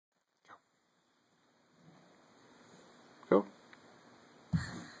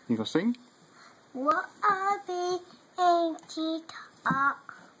You gonna sing? Rockaby and guitar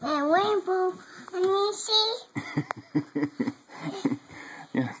and rainbow and you see.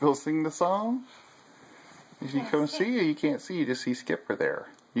 You gonna go sing the song? If you come see you, you can't see. You just see Skipper there.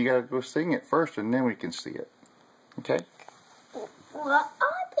 You gotta go sing it first, and then we can see it. Okay? Rockaby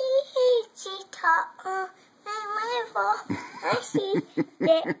and guitar and rainbow and see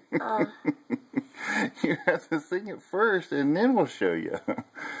it. You have to sing it first, and then we'll show you.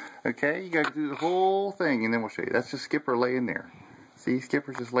 Okay? You gotta do the whole thing, and then we'll show you. That's just Skipper laying there. See,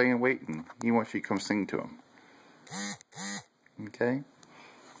 Skipper's just laying waiting. He wants you to come sing to him. Okay?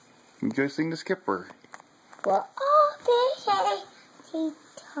 You go sing to Skipper. Rockaby and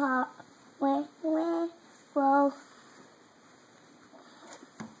guitar and rainbow.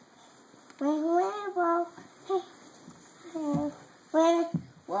 Rainbow.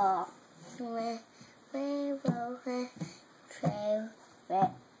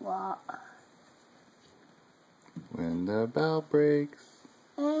 When the bell breaks,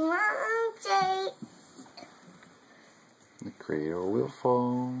 the the cradle will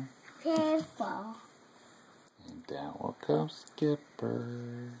fall, and down will come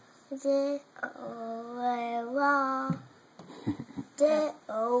Skipper. I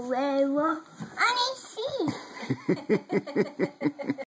see.